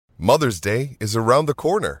Mother's Day is around the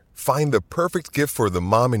corner. Find the perfect gift for the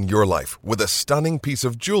mom in your life with a stunning piece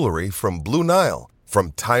of jewelry from Blue Nile.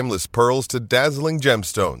 From timeless pearls to dazzling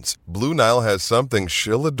gemstones, Blue Nile has something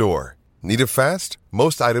she'll adore. Need it fast?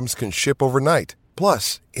 Most items can ship overnight.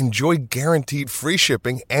 Plus, enjoy guaranteed free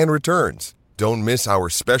shipping and returns. Don't miss our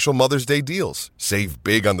special Mother's Day deals. Save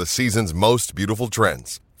big on the season's most beautiful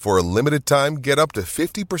trends. For a limited time, get up to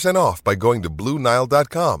 50% off by going to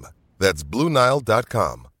BlueNile.com. That's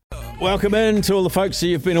BlueNile.com. Welcome in to all the folks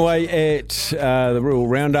who have been away at the Rural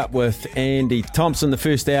Roundup with Andy Thompson. The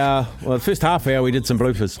first half hour we did some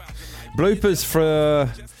bloopers. Bloopers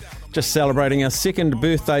for just celebrating our second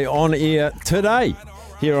birthday on air today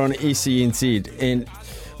here on SENZ. And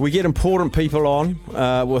we get important people on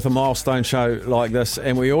with a milestone show like this,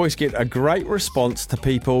 and we always get a great response to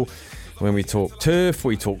people when we talk turf,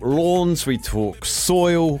 we talk lawns, we talk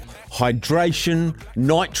soil, hydration,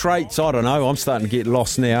 nitrates. I don't know, I'm starting to get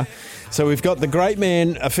lost now. So we've got the great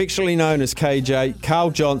man, affectionately known as KJ,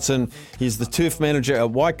 Karl Johnson. He's the turf manager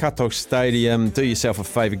at Waikato Stadium. Do yourself a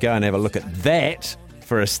favour, go and have a look at that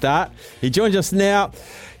for a start. He joins us now.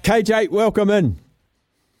 KJ, welcome in.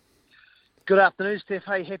 Good afternoon, Steph.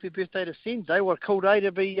 Hey, happy birthday to Senzo. What a cool day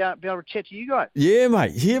to be able to chat to you guys. Yeah,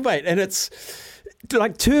 mate. And it's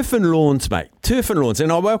like turf and lawns, mate. Turf and lawns.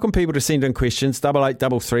 And I welcome people to send in questions,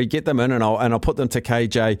 8833, get them in, and I'll put them to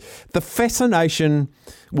KJ. The fascination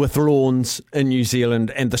with lawns in New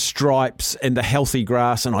Zealand and the stripes and the healthy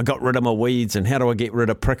grass, and I got rid of my weeds, and how do I get rid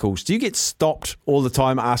of prickles? Do you get stopped all the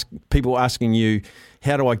time, people asking you,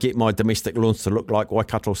 how do I get my domestic lawns to look like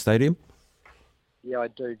Waikato Stadium? Yeah, I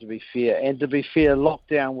do, to be fair. And to be fair,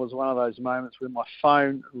 lockdown was one of those moments when my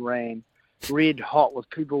phone ran red hot with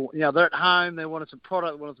people. You know, they're at home, they wanted some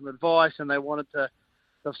product, they wanted some advice, and they've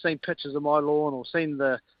seen pictures of my lawn or seen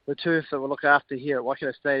the turf that we look after here at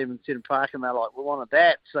Waikato Stadium and Seddon Park, and they're like, we wanted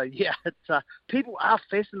that. So, yeah, it's people are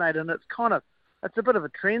fascinated, and it's a bit of a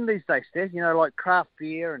trend these days, Steph. You know, like craft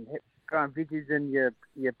beer and growing veggies in your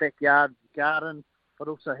backyard garden, but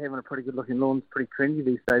also having a pretty good-looking lawn is pretty trendy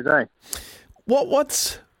these days, eh?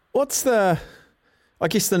 What's the, I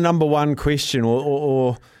guess, the number one question,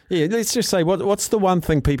 or let's just say, what's the one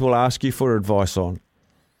thing people ask you for advice on?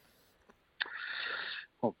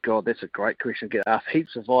 Oh, God, that's a great question. Get asked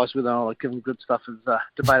heaps of advice, whether or not I give them good stuff is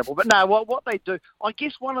debatable. But no, what they do, I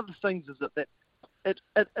guess one of the things is that it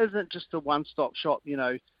isn't just a one-stop shop. You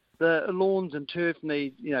know, the lawns and turf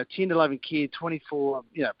need, 10 to 11 care, 24,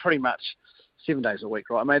 pretty much 7 days a week,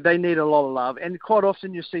 right? I mean, they need a lot of love. And quite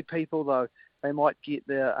often you see people, though, they might get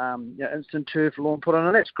their instant turf lawn put on,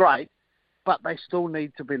 and that's great, but they still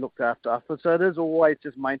need to be looked after. So it is always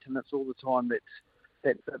just maintenance all the time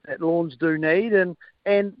that lawns do need, and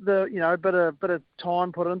the bit of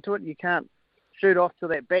time put into it. You can't shoot off to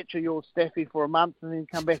that batch of your staffy for a month and then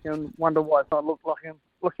come back and wonder why it's not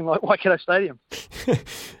looking like Waikato Stadium.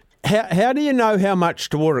 How do you know how much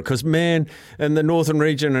to water? Because, man, in the northern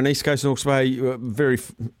region and East Coast of Hawke's Bay,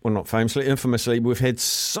 not famously, infamously, we've had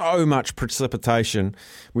so much precipitation.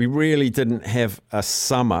 We really didn't have a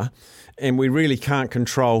summer, and we really can't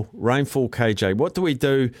control rainfall, KJ. What do we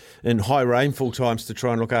do in high rainfall times to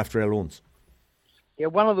try and look after our lawns? Yeah,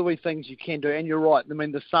 one of the wee things you can do, and you're right, I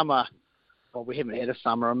mean, the summer, well, we haven't had a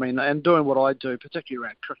summer. I mean, and doing what I do, particularly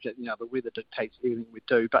around cricket, the weather dictates everything we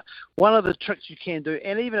do. But one of the tricks you can do,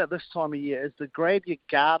 and even at this time of year, is to grab your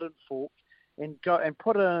garden fork and go and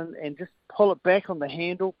put it in and just pull it back on the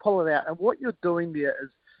handle, pull it out. And what you're doing there is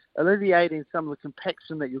alleviating some of the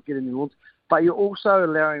compaction that you'll get in your lawns, but you're also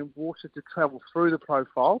allowing water to travel through the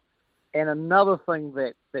profile. And another thing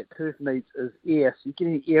that turf needs is air. So you're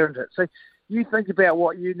getting air into it. So you think about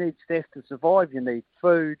what you need, Steph, to survive. You need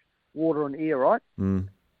food, water and air, right? Mm.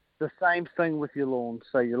 The same thing with your lawns.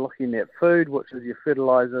 So you're looking at food, which is your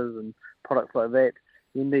fertilisers and products like that.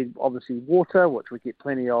 You need, obviously, water, which we get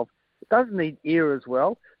plenty of. It does need air as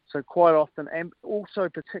well. So quite often, and also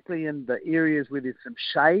particularly in the areas where there's some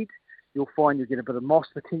shade, you'll find you get a bit of moss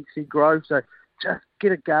potentially grow. So just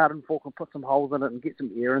get a garden fork and put some holes in it and get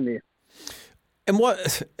some air in there. And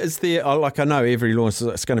what is there, like I know every lawn, so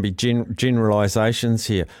it's going to be generalisations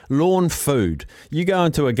here. Lawn food. You go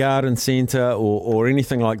into a garden centre or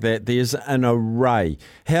anything like that, there's an array.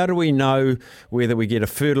 How do we know whether we get a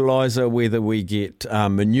fertiliser, whether we get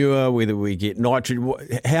manure, whether we get nitrogen?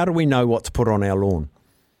 How do we know what to put on our lawn?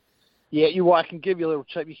 Yeah, I can give you a little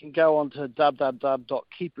tip. You can go on to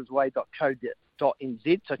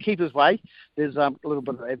www.keepersway.co.nz. So Keepers Way, there's a little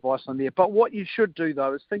bit of advice on there. But what you should do,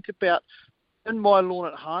 though, is think about in my lawn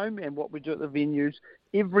at home and what we do at the venues.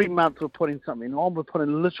 Every month we're putting something on. We're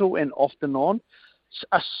putting little and often on.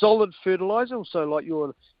 a solid fertiliser, so like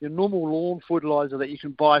your normal lawn fertiliser that you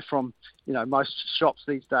can buy from, most shops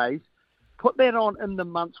these days. Put that on in the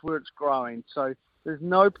months where it's growing. So there's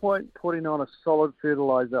no point putting on a solid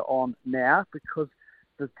fertiliser on now because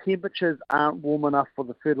the temperatures aren't warm enough for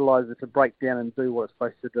the fertiliser to break down and do what it's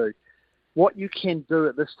supposed to do. What you can do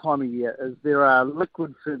at this time of year is there are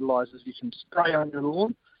liquid fertilisers you can spray on your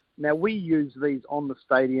lawn. Now, we use these on the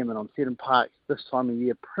stadium and on Seddon Park this time of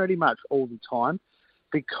year pretty much all the time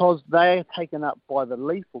because they are taken up by the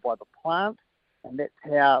leaf or by the plant, and that's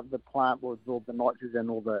how the plant will absorb the nitrogen,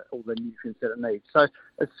 all the nutrients that it needs. So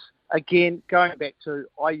it's, again, going back to,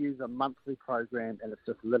 I use a monthly program, and it's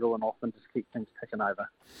just little and often just keep things ticking over.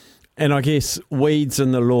 And I guess weeds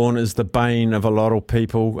in the lawn is the bane of a lot of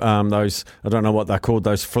people. Those, I don't know what they're called,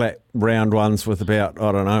 those flat round ones with about,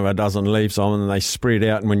 a dozen leaves on them, and they spread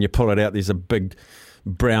out, and when you pull it out, there's a big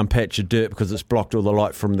brown patch of dirt because it's blocked all the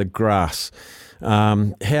light from the grass.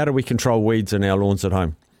 How do we control weeds in our lawns at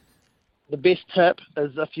home? The best tip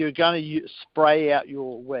is if you're going to spray out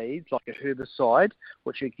your weeds, like a herbicide,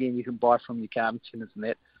 which again you can buy from your garden centres and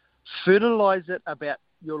that, fertilise it about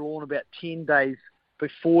your lawn about 10 days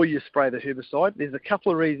before you spray the herbicide. There's a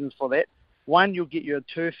couple of reasons for that. One, you'll get your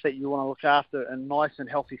turf that you want to look after in nice and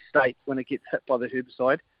healthy state when it gets hit by the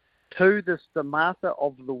herbicide. Two, the stomata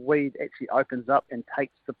of the weed actually opens up and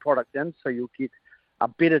takes the product in, so you'll get a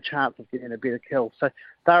better chance of getting a better kill. So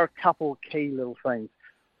there are a couple of key little things.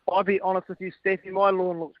 I'll be honest with you, Steffi, my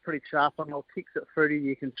lawn looks pretty sharp, and I'll text it through to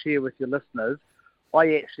you can share with your listeners.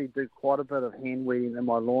 I actually do quite a bit of hand weeding in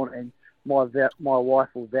my lawn, and my wife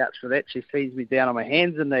will vouch for that. She sees me down on my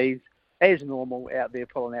hands and knees, as normal, out there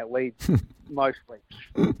pulling out weeds, mostly.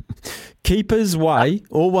 Keeper's Way,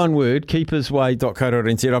 all one word,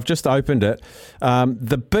 keepersway.co.nz. I've just opened it.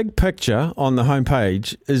 The big picture on the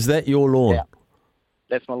homepage, is that your lawn? Yeah,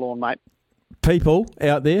 that's my lawn, mate. People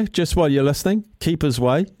out there, just while you're listening, Keeper's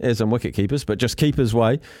Way, as in Wicket Keepers, but just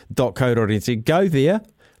keepersway.co.nz. Go there,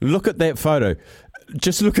 look at that photo.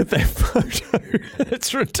 Just look at that photo.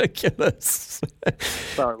 It's ridiculous.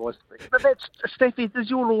 Sorry, boys. But that's, Steffi,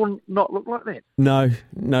 does your lawn not look like that? No,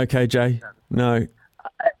 KJ, no.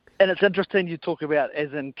 And it's interesting you talk about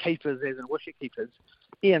as in keepers, as in wicket keepers.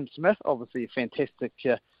 Ian Smith, obviously a fantastic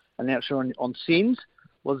announcer on SENS,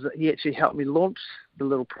 he actually helped me launch the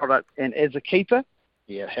little product. And as a keeper,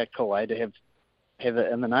 yeah, how cool, to have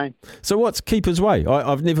it in the name. So what's Keeper's Way?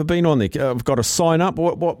 I've never been on there. I've got to sign up.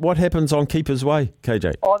 What happens on Keeper's Way,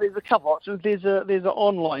 KJ? Oh, there's a couple options. There's an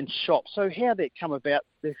online shop. So how that come about,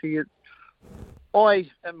 I,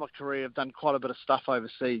 in my career, have done quite a bit of stuff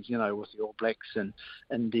overseas, with the All Blacks and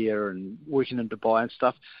India and working in Dubai and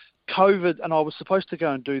stuff. COVID, and I was supposed to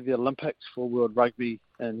go and do the Olympics for World Rugby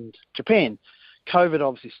in Japan. COVID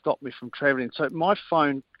obviously stopped me from travelling. So my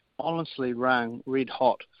phone honestly rang red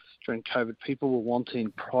hot during COVID. People were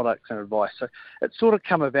wanting products and advice. So it's sort of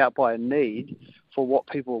come about by a need for what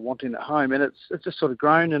people are wanting at home. And it's just sort of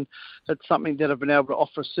grown, and it's something that I've been able to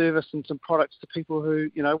offer a service and some products to people who,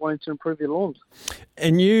 wanting to improve their lawns.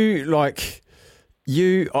 And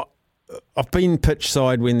I've been pitch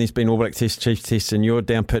side when there's been All Black Test, Chiefs Test, and you're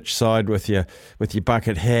down pitch side with your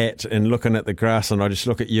bucket hat and looking at the grass, and I just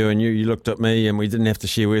look at you and you looked at me, and we didn't have to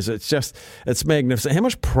share words. It's magnificent. How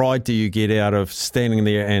much pride do you get out of standing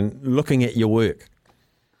there and looking at your work?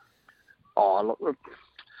 Oh, look,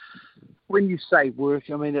 when you say work,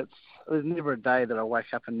 I mean, there's never a day that I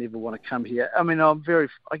wake up and never want to come here. I mean, I'm very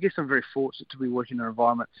fortunate to be working in an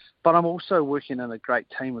environment, but I'm also working in a great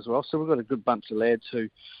team as well. So we've got a good bunch of lads who,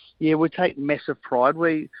 we take massive pride.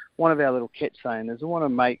 One of our little catch saying is we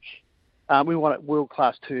want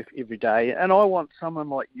world-class turf every day. And I want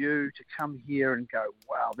someone like you to come here and go,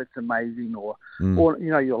 wow, that's amazing. Or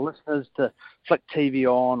your listeners to flick TV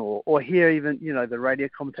on or hear even, the radio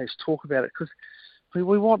commentators talk about it, because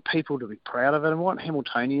we want people to be proud of it, and we want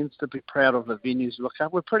Hamiltonians to be proud of the venues we look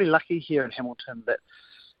at. We're pretty lucky here in Hamilton that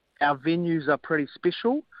our venues are pretty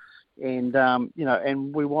special. And,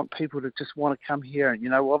 and we want people to just want to come here.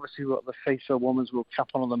 And, obviously we've got the FIFA Women's World Cup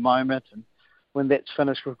on at the moment. And when that's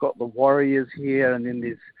finished, we've got the Warriors here. And then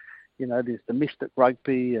there's domestic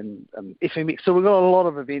rugby and FMX. So we've got a lot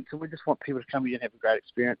of events, and we just want people to come here and have a great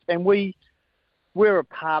experience. And we're a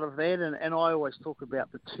part of that. And I always talk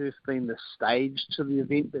about the turf being the stage to the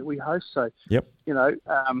event that we host. So, yep.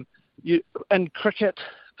 In cricket,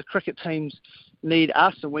 the cricket teams need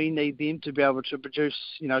us, and we need them to be able to produce,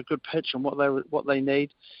 good pitch and what they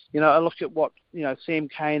need. I look at what Sam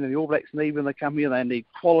Cane and the All Blacks need when they come here. They need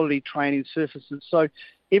quality training surfaces. So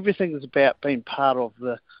everything is about being part of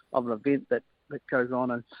an event that goes on.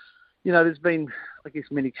 And there's been, I guess,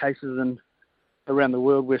 many cases in around the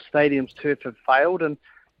world where stadiums turf have failed, and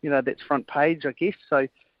that's front page, I guess. So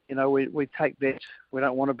we take that. We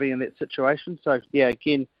don't want to be in that situation. So yeah,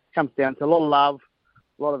 again, comes down to a lot of love,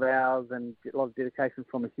 a lot of hours, and a lot of dedication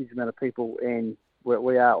from a huge amount of people, and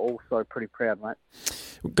we are also pretty proud, mate.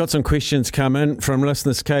 We've got some questions come in from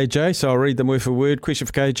listeners, KJ, so I'll read them word for word. Question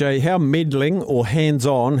for KJ: how meddling or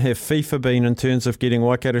hands-on have FIFA been in terms of getting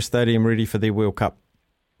Waikato Stadium ready for their World Cup?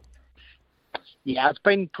 Yeah, it's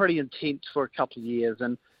been pretty intense for a couple of years,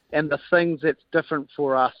 and the things that's different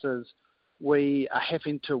for us is we are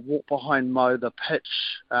having to walk behind mow the pitch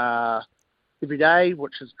every day,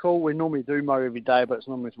 which is cool. We normally do mow every day, but it's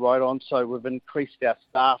normally with ride on, so we've increased our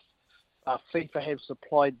staff. FIFA have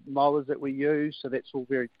supplied mowers that we use, so that's all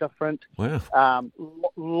very different. Wow.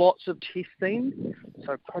 Lots of testing,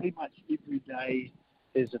 so pretty much every day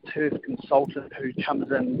there's a turf consultant who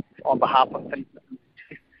comes in on behalf of FIFA and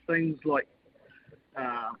tests things like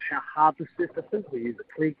how hard the surface is. We use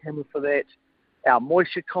a clear camera for that. Our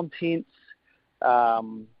moisture contents.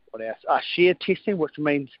 What else? Shear testing, which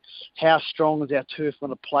means how strong is our turf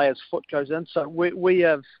when a player's foot goes in. So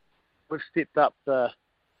we've stepped up the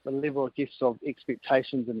level, I guess, of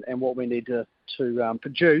expectations and what we need to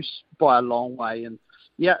produce by a long way. And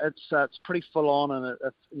yeah, it's pretty full on, and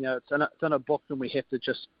it's in a book, and we have to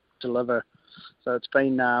just deliver. So it's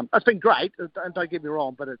been great. Don't get me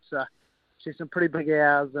wrong, but it's some pretty big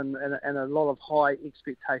hours and a lot of high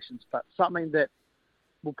expectations, but something that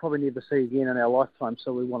we'll probably never see again in our lifetime.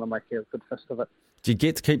 So we want to make a good fist of it. Do you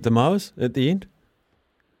get to keep the mowers at the end?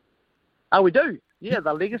 Oh, we do. Yeah,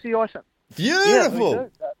 the legacy item. Beautiful.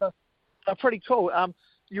 Yeah, they're pretty cool.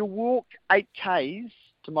 You walk 8 Ks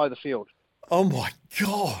to mow the field. Oh my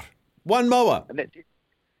God! One mower. And that's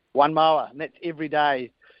one mower, and that's every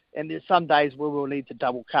day. And there's some days where we'll need to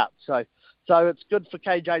double cut. So it's good for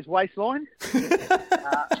KJ's waistline.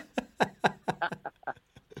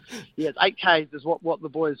 Yeah, 8 Ks is what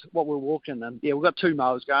we're walking, and yeah, we've got 2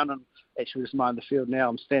 mowers going, and actually just mowing the field now.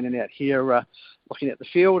 I'm standing out here looking at the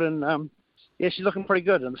field, and yeah, she's looking pretty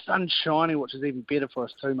good, and the sun's shining, which is even better for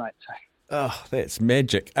us too, mate. Oh, that's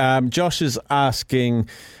magic. Josh is asking,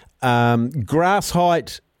 grass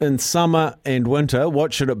height in summer and winter,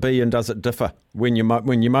 what should it be, and does it differ when you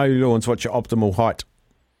mow lawns? What's your optimal height?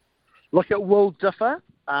 Look, it will differ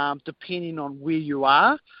depending on where you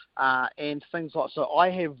are and things like. So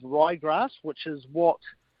I have ryegrass, which is what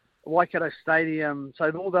Waikato Stadium.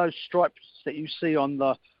 So all those stripes that you see on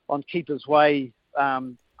Keeper's Way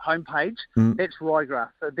homepage, that's ryegrass.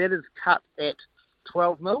 So that is cut at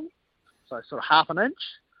 12 mil, so sort of half an inch.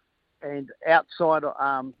 And outside,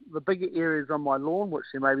 the bigger areas on my lawn, which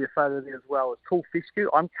there may be a photo there as well, is tall fescue.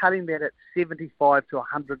 I'm cutting that at 75 to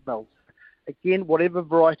 100 mils. Again, whatever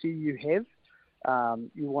variety you have,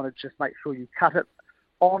 you want to just make sure you cut it.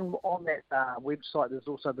 On that website, there's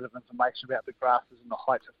also a bit of information about the grasses and the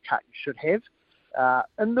heights of cut you should have.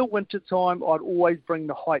 In the winter time, I'd always bring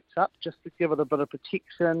the heights up just to give it a bit of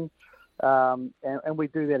protection, and we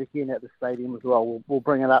do that again at the stadium as well. We'll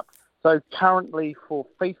bring it up. So currently for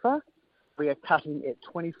FIFA, we are cutting at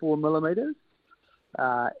 24 millimetres,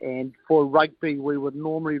 and for rugby, we would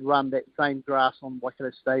normally run that same grass on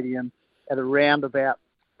Waikato Stadium at around about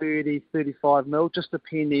 30, 35 mil, just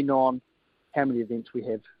depending on how many events we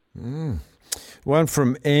have. One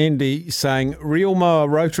from Andy saying, reel mower,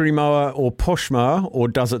 rotary mower or push mower, or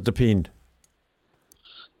does it depend?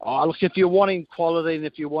 Oh, look, if you're wanting quality and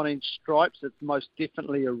if you're wanting stripes, it's most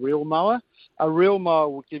definitely a reel mower. A reel mower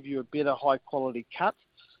will give you a better high-quality cut.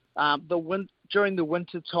 During the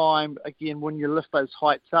winter time, again, when you lift those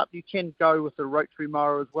heights up, you can go with a rotary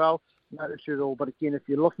mower as well. No issue at all. But again, if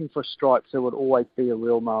you're looking for stripes, it would always be a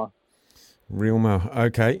reel mower. Reel mower,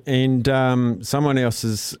 okay. And someone else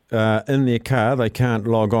is in their car. They can't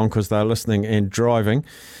log on because they're listening and driving.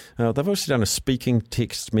 They've also done a speaking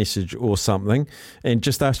text message or something and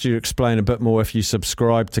just asked you to explain a bit more if you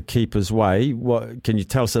subscribe to Keeper's Way. Can you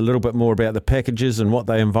tell us a little bit more about the packages and what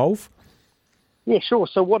they involve? Yeah, sure.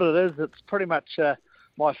 So what it is, it's pretty much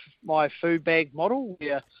my food bag model,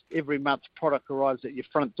 where every month product arrives at your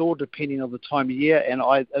front door depending on the time of year, and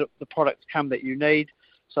the products come that you need.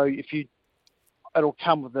 So it'll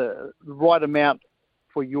come with the right amount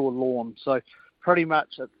for your lawn. So pretty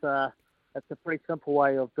much it's a pretty simple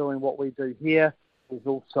way of doing what we do here. There's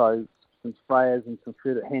also some sprayers and some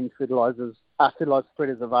hand fertilizer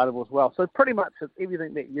spreaders available as well. So pretty much it's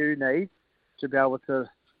everything that you need to be able to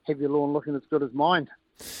have your lawn looking as good as mine.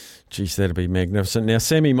 Geez, that'd be magnificent. Now,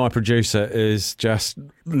 Sammy, my producer, is just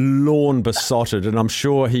lawn besotted, and I'm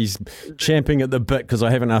sure he's champing at the bit because I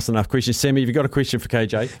haven't asked enough questions. Sammy, have you got a question for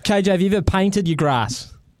KJ? KJ, have you ever painted your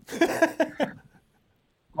grass?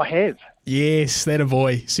 I have. Yes, that a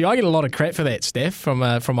boy. See, I get a lot of crap for that, Steph, from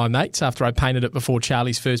my mates after I painted it before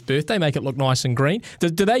Charlie's first birthday, make it look nice and green. Do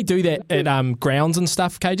they do that at grounds and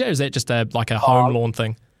stuff, KJ, or is that just a home lawn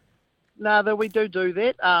thing? No, we do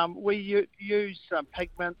that. We use some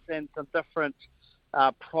pigments and some different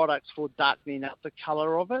products for darkening up the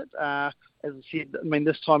colour of it. As I said,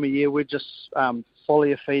 this time of year we're just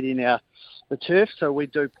foliar feeding the turf, so we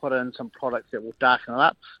do put in some products that will darken it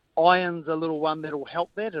up. Iron's a little one that'll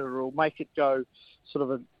help that. It'll make it go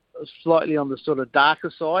sort of slightly on the sort of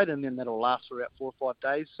darker side, and then that'll last for about 4 or 5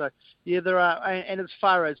 days. So, yeah, there are. And as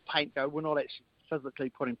far as paint go, we're not actually physically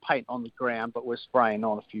putting paint on the ground, but we're spraying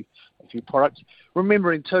on a few products.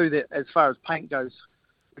 Remembering too that as far as paint goes,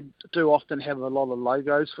 we do often have a lot of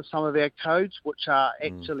logos for some of our codes, which are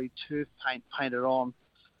actually turf paint painted on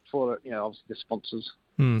for obviously the sponsors.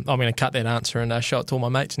 I'm going to cut that answer and show it to all my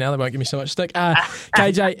mates now. They won't give me so much stick.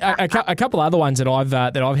 KJ, a couple other ones that I've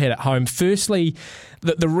had at home. Firstly,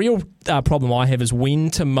 the real problem I have is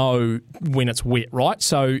when to mow when it's wet, right?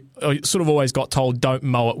 So I sort of always got told don't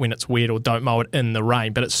mow it when it's wet or don't mow it in the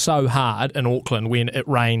rain. But it's so hard in Auckland when it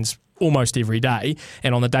rains almost every day,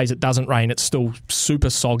 and on the days it doesn't rain, it's still super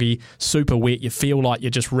soggy, super wet. You feel like you're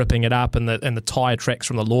just ripping it up, and the tyre tracks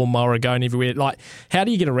from the lawnmower are going everywhere. Like, how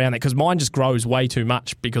do you get around that? Because mine just grows way too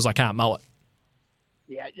much because I can't mow it.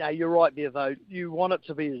 Yeah, you're right there, though. You want it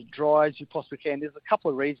to be as dry as you possibly can. There's a couple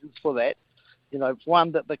of reasons for that.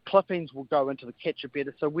 One, that the clippings will go into the catcher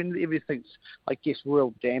better. So when everything's, I guess,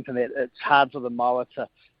 real damp and that, it's hard for the mower to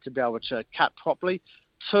be able to cut properly.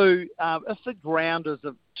 Two, if the ground is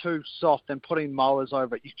too soft and putting mowers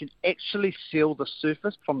over it, you can actually seal the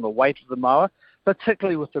surface from the weight of the mower,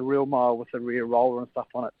 particularly with the real mower with the rear roller and stuff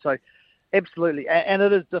on it. So absolutely, and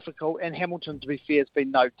it is difficult, and Hamilton, to be fair, has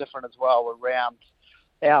been no different as well around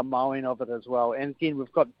our mowing of it as well. And again,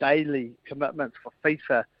 we've got daily commitments for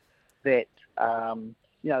FIFA that,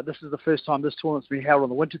 this is the first time this tournament's been held in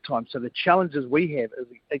the winter time. So the challenges we have is,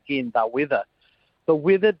 again, the weather. The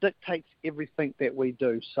weather dictates everything that we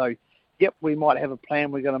do. So, yep, we might have a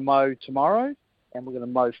plan. We're going to mow tomorrow and we're going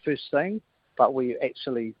to mow first thing, but we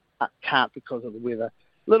actually can't because of the weather.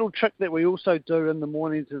 Little trick that we also do in the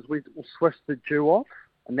mornings is we will switch the dew off,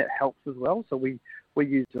 and that helps as well. So we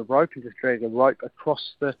use a rope and just drag a rope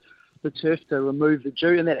across the turf to remove the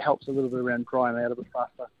dew, and that helps a little bit around drying out a bit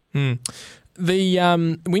faster.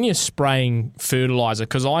 When you're spraying fertiliser,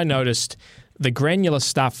 because I noticed the granular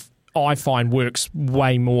stuff I find works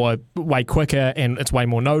way quicker, and it's way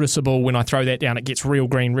more noticeable. When I throw that down, it gets real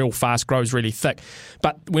green, real fast, grows really thick.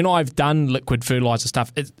 But when I've done liquid fertiliser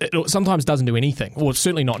stuff, it sometimes doesn't do anything, or it's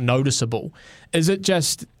certainly not noticeable. Is it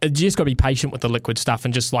just you just got to be patient with the liquid stuff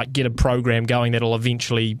and just get a program going that'll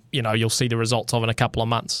eventually, you'll see the results of in a couple of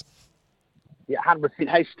months? Yeah, 100%.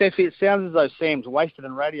 Hey, Steffi, it sounds as though Sam's wasted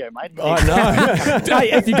in radio, mate. I know.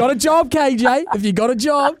 Hey, if you got a job, KJ, if you got a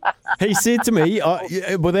job. He said to me,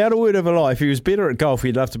 without a word of a lie, if he was better at golf,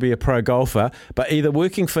 he'd love to be a pro golfer, but either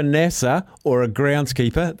working for NASA or a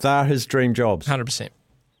groundskeeper, they're his dream jobs. 100%.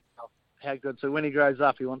 How good. So when he grows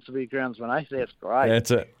up, he wants to be a groundsman, eh? That's great.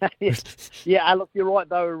 That's it. Yeah, look, you're right,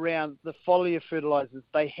 though, around the foliar fertilisers.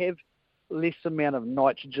 They have less amount of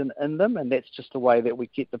nitrogen in them, and that's just the way that we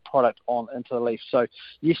get the product on into the leaf. So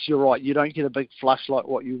yes, you're right, you don't get a big flush like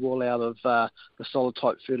what you will out of the solid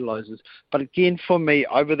type fertilizers. But again, for me,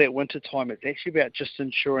 over that winter time, it's actually about just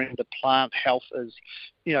ensuring the plant health is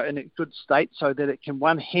in a good state so that it can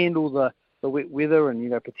handle the wet weather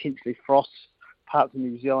and potentially frost parts of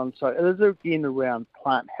New Zealand. So it is again around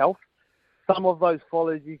plant health. Some of those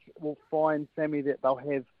foliars you will find, Sammy, that they'll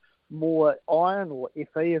have more iron, or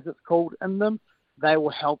Fe as it's called, in them. They will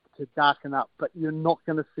help to darken up, but you're not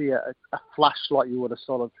going to see a flush like you would a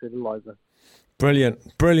solid fertiliser.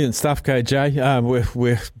 Brilliant stuff,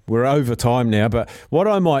 KJ. We're over time now, but what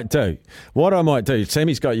I might do,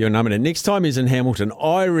 Sammy's got your number. Next time he's in Hamilton,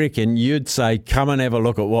 I reckon you'd say, come and have a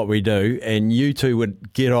look at what we do, and you two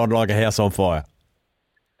would get on like a house on fire.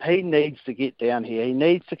 He needs to get down here. He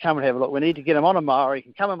needs to come and have a look. We need to get him on a mower. He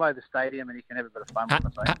can come and mow the stadium and he can have a bit of fun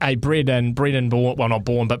with us. Hey, bred in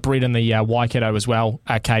the Waikato as well,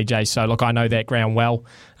 KJ. So, look, I know that ground well.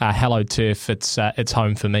 Hello turf, it's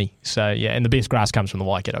home for me. So, yeah, and the best grass comes from the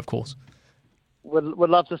Waikato, of course. Would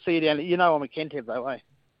love to see you down here. I'm a Kentab, though, eh?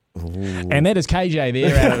 Ooh. And that is KJ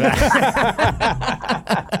there out of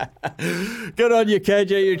that. Good on you,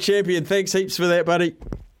 KJ. You're a champion. Thanks heaps for that, buddy.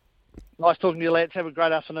 Nice talking to you, lads. Have a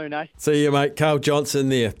great afternoon, eh? See you, mate. Karl Johnson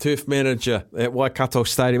there, turf manager at Waikato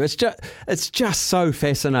Stadium. It's just so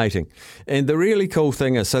fascinating. And the really cool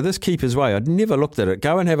thing is, so this Keeper's Way, I'd never looked at it.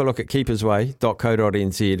 Go and have a look at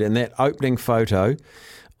keepersway.co.nz, and that opening photo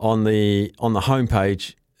on the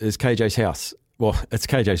homepage is KJ's house. Well, it's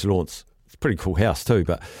KJ's lawns. It's a pretty cool house too,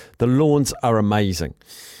 but the lawns are amazing.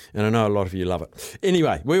 And I know a lot of you love it.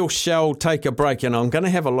 Anyway, we shall take a break, and I'm going to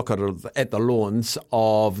have a look at the lawns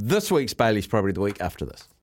of this week's Bailey's, probably the week after this.